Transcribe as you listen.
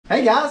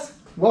Hey guys,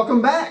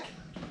 welcome back.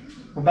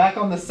 We're back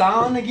on the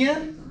Scion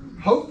again.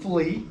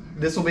 Hopefully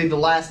this will be the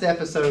last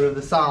episode of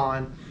the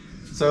Scion.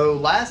 So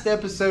last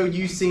episode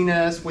you seen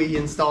us, we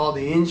installed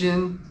the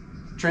engine,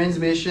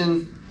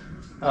 transmission.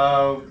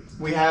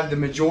 We have the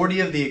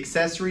majority of the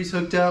accessories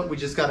hooked up. We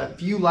just got a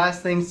few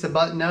last things to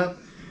button up.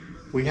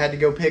 We had to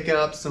go pick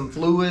up some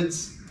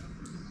fluids,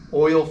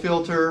 oil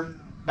filter,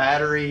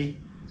 battery,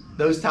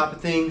 those type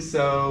of things.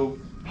 So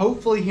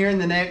hopefully here in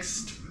the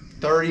next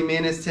 30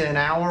 minutes to an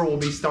hour we'll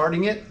be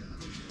starting it.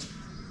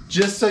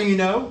 Just so you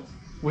know,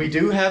 we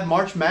do have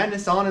March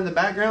Madness on in the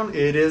background.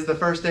 It is the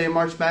first day of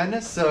March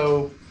Madness,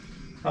 so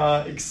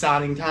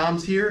exciting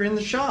times here in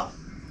the shop.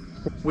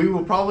 We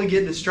will probably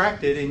get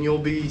distracted and you'll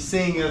be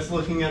seeing us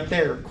looking up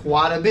there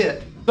quite a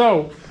bit.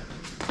 So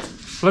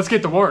let's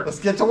get to work. Let's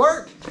get to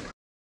work.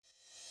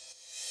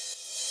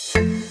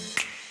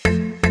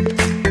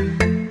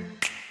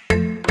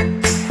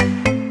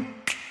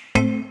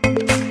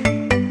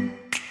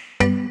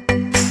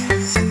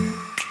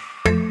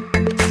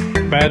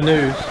 Bad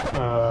news,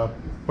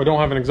 we don't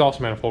have an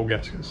exhaust manifold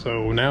gasket,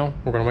 so now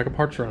we're gonna make a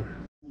parts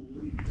run.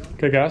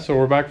 Okay guys, so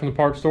we're back from the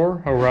parts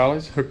store.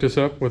 O'Reilly's hooked us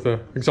up with an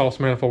exhaust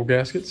manifold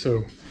gasket,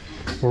 so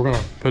we're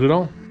gonna put it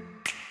on.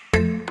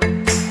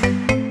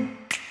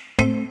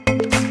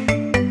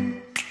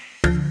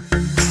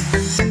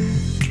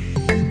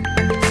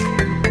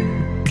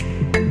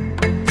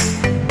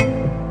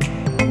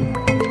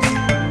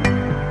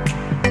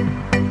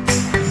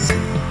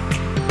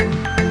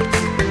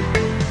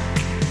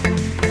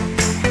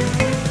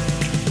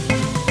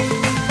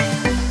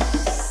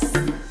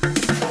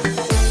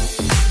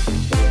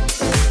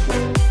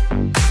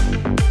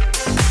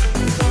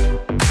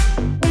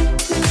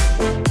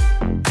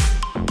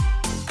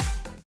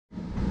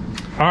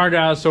 All right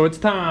guys, so it's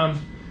time.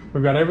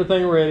 We've got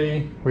everything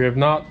ready. We have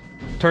not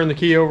turned the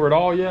key over at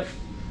all yet.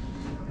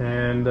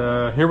 And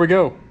here we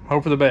go,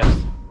 hope for the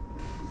best.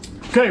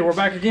 Okay, we're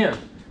back again.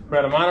 We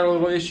had a minor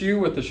little issue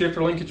with the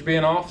shifter linkage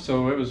being off,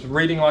 so it was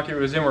reading like it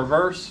was in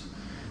reverse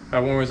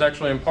when we was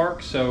actually in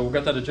park. So we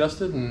got that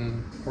adjusted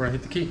and we're gonna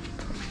hit the key.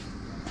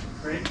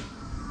 Ready?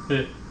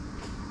 Hit.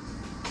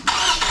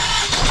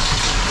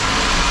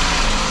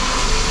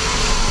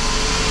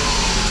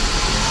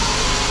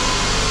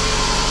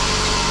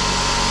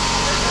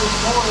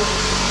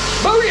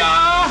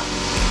 Booyah!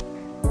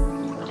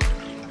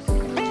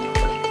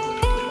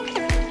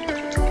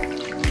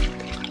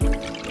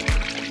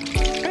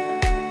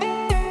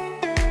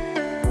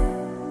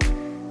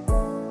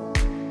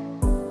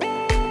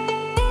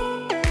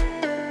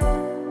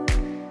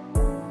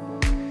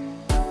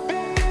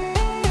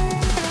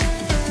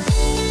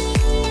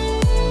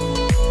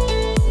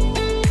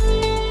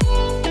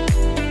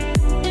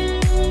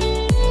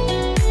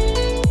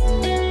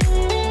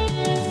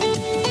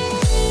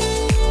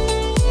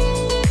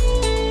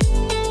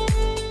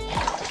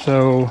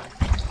 So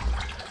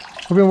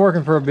we've been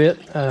working for a bit.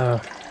 We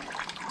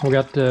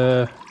got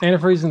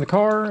antifreeze in the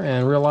car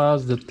and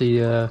realized that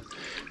the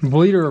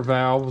bleeder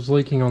valve was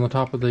leaking on the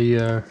top of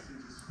the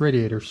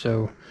radiator.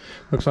 So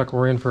looks like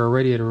we're in for a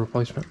radiator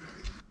replacement.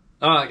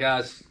 All right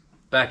guys,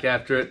 back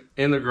after it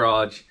in the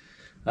garage.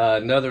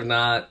 Another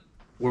night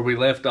where we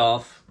left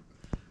off.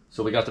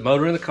 So we got the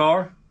motor in the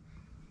car,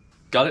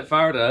 got it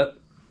fired up,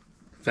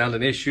 found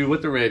an issue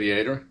with the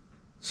radiator.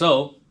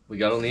 So we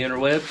got on the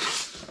interwebs.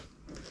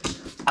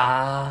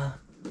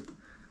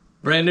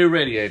 Brand new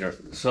radiator.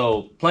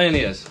 So plan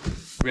is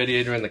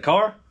radiator in the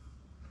car,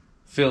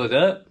 fill it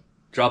up,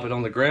 drop it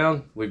on the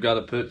ground. We've got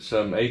to put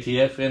some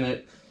ATF in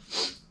it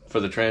for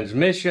the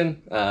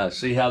transmission,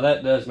 see how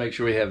that does, make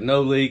sure we have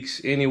no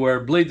leaks anywhere,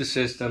 bleed the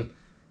system,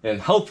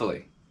 and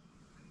hopefully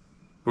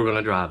we're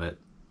gonna drive it.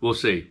 We'll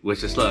see.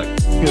 Wish us luck.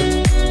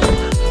 Good.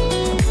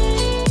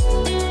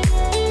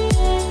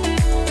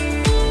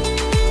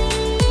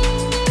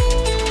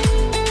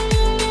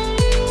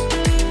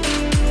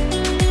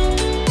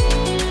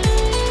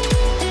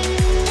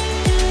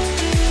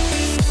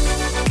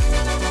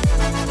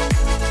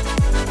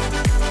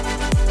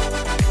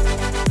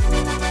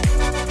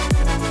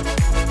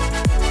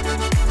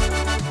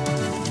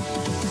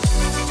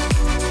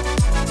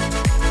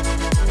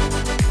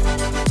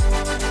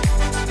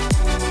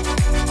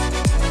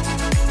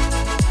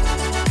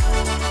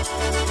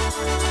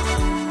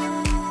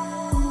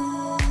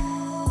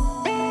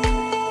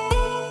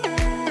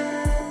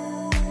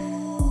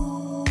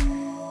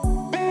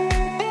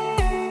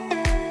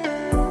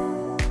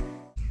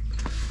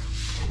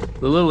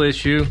 The little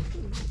issue,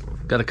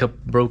 got a couple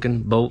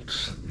broken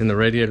bolts in the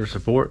radiator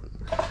support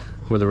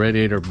where the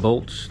radiator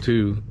bolts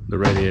to the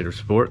radiator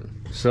support.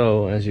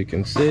 So as you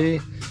can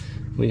see,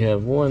 we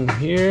have one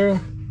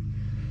here,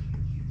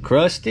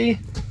 crusty.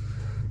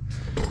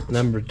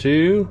 Number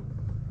two,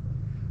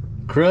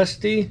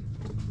 crusty.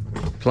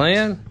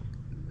 Plan,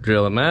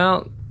 drill them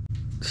out,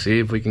 see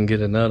if we can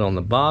get a nut on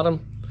the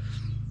bottom,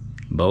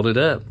 bolt it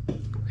up.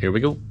 Here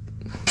we go.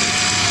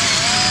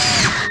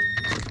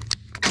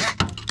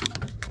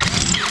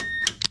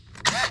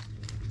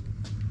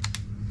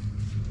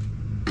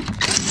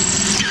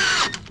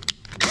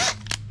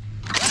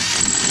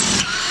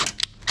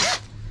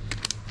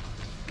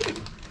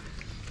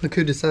 Look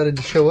who decided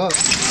to show up.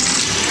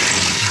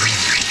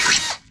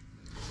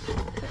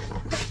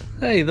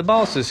 Hey, the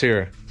boss is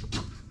here.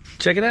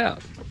 Check it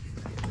out.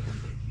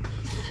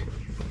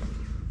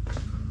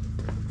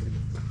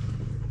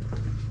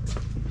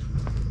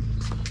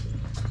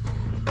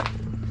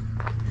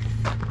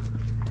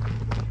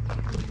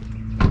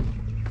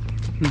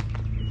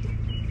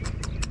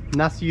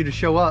 Nice of you to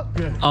show up.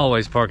 Yeah.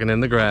 Always parking in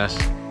the grass.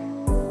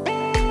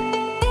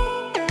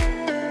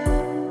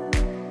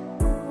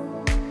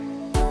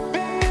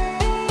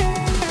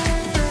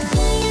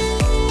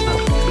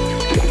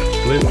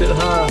 Lift it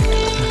high.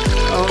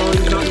 Oh,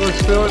 you're not gonna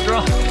spill it,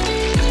 bro.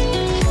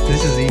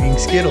 This is eating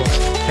Skittles.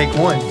 Take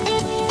one.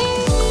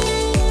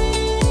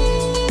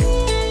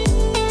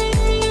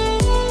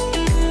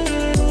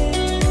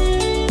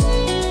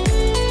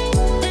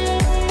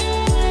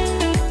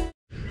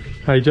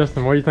 Hey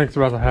Justin, what do you think's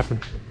about to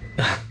happen?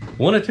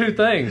 One of two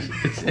things.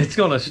 It's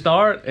gonna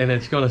start and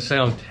it's gonna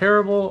sound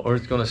terrible, or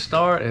it's gonna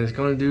start and it's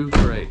gonna do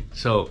great.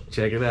 So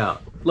check it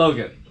out.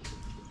 Logan.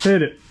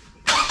 Hit it.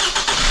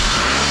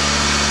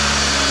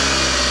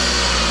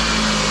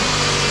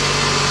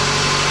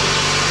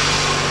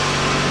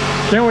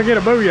 Can we get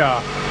a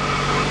booyah?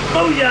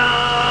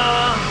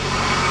 Booyah!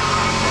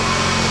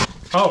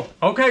 Oh,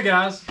 okay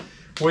guys.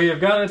 We have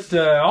got it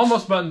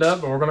almost buttoned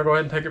up, but we're gonna go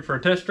ahead and take it for a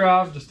test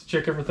drive just to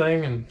check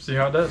everything and see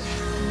how it does.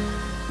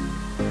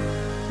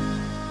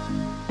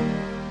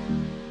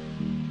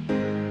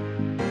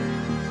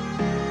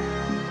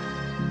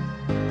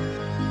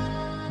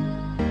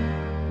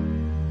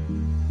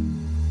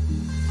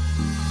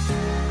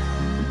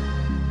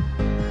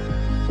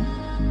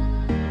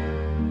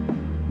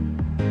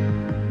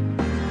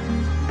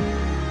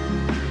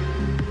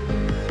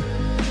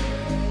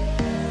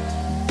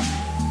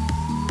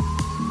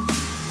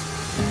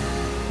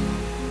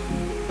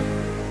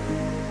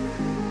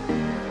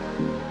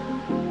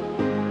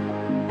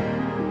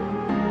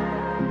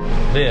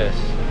 This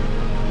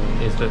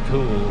is the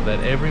tool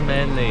that every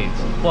man needs.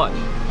 Watch.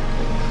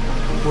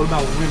 What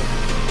about women?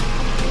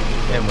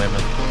 And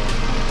women.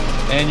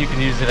 And you can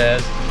use it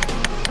as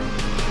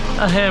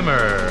a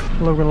hammer.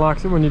 Logan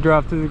likes it when you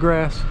drive through the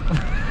grass.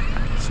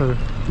 So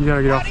you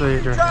gotta get off the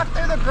edge. Drive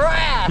through the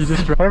grass. You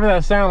just whatever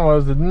that sound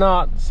was did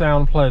not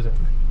sound pleasant.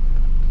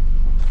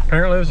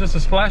 Apparently it was just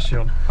a splash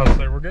shield.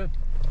 Hopefully we're good.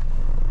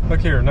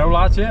 Look here, no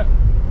lights yet.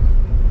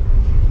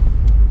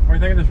 What do you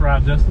think of this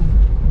ride, Justin?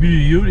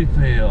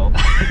 Beautiful.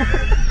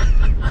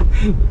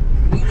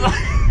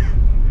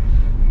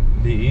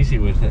 Be easy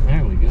with it.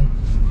 There we go.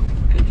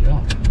 Good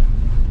job.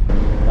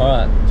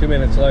 All right, 2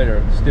 minutes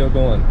later, still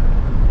going.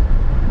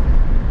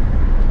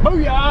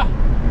 Booyah!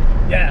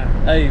 Yeah.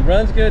 Hey,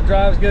 runs good,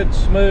 drives good,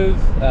 smooth.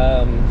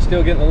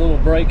 Still getting a little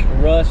brake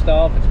rust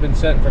off. It's been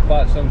setting for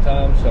quite some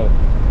time. So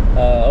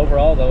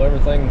overall, though,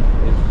 everything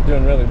is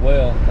doing really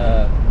well.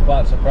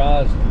 Quite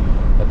surprised,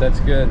 but that's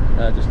good.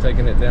 Just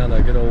taking it down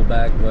a good old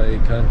back way,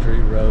 country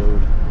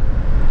road.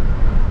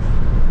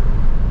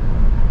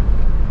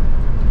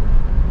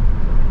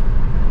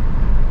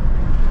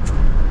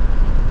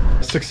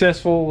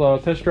 Successful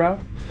test drive.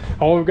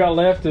 All we've got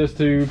left is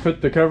to put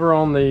the cover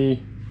on the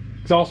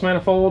exhaust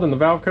manifold and the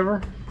valve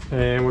cover,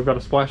 and we've got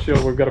a splash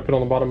shield we've got to put on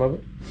the bottom of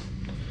it.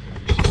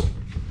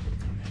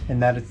 And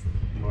that is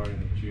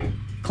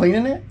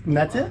cleaning it, and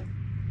that's it.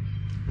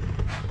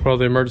 Well,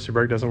 the emergency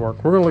brake doesn't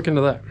work. We're gonna look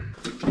into that.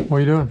 What are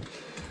you doing?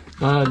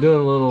 Doing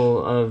a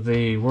little of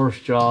the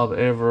worst job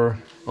ever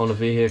on a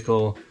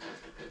vehicle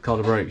called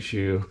a brake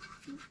shoe.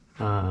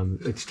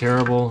 It's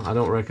terrible. I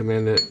don't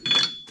recommend it.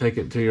 Take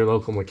it to your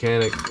local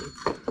mechanic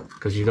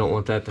because you don't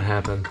want that to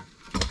happen.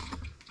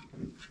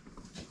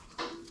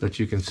 But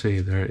you can see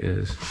there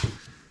is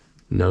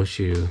no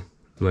shoe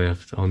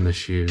left on the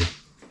shoe.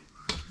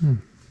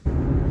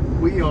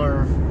 We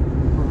are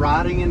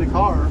riding in the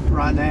car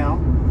right now,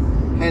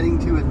 heading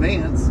to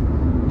Advance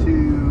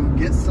to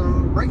get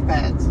some brake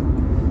pads.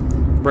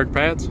 Brake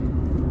pads?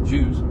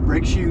 Shoes.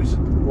 Brake shoes,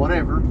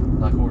 whatever.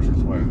 Like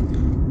horses wear.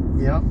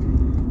 Yep.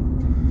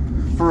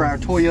 For our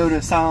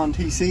Toyota Scion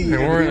TC.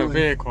 And we're in a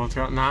vehicle. It's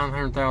got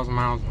 900,000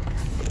 miles.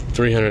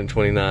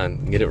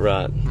 329. Get it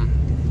right.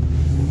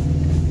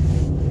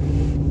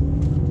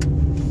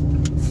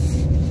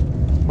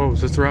 Whoa,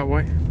 is this the right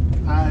way?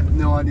 I have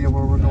no idea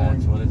where we're going.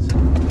 That's what it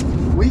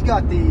said. We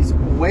got these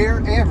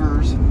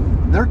Wherevers.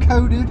 They're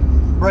coated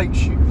brake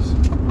shoes.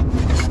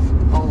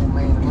 Oh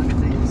man, look at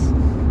these.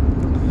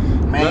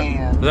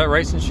 Man. Is that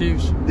racing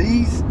shoes?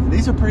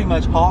 These are pretty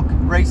much Hawk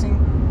Racing,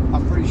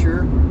 I'm pretty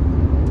sure.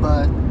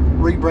 But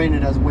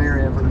rebranded as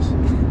Wherevers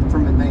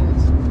from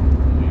Advance.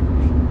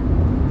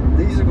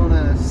 These are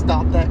gonna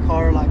stop that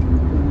car like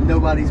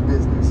nobody's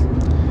business.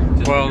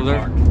 Well,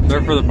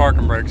 they're for the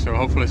parking brake, so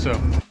hopefully so.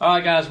 All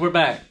right, guys, we're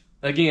back.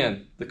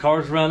 Again, the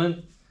car's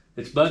running.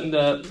 It's buttoned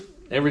up.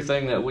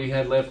 Everything that we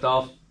had left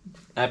off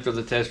after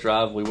the test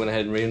drive, we went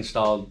ahead and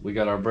reinstalled. We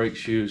got our brake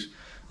shoes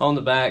on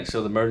the back,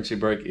 so the emergency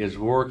brake is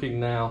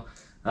working now.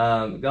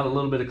 Got a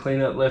little bit of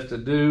cleanup left to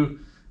do.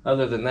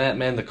 Other than that,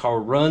 man, the car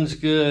runs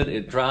good.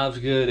 It drives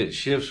good. It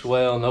shifts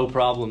well. No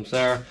problems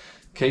there.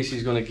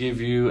 Casey's going to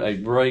give you a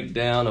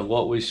breakdown of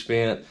what we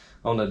spent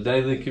on a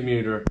daily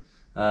commuter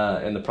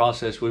and the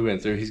process we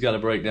went through. He's got to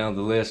break down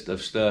the list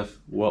of stuff,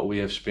 what we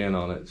have spent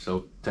on it.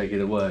 So take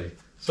it away.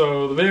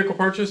 So the vehicle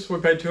purchase, we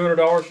paid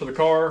 $200 for the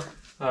car.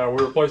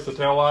 We replaced the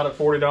tail light at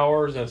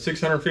 $40 and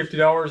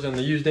 $650 in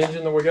the used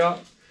engine that we got.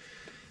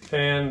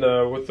 And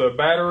with the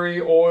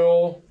battery,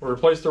 oil, we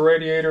replaced the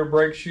radiator,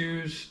 brake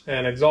shoes,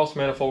 and exhaust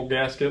manifold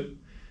gasket.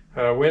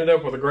 We ended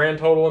up with a grand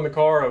total in the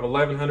car of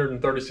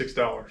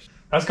 $1,136.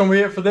 That's going to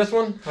be it for this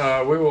one.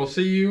 We will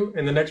see you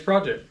in the next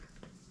project.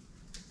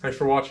 Thanks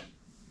for watching.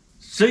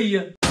 See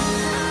ya.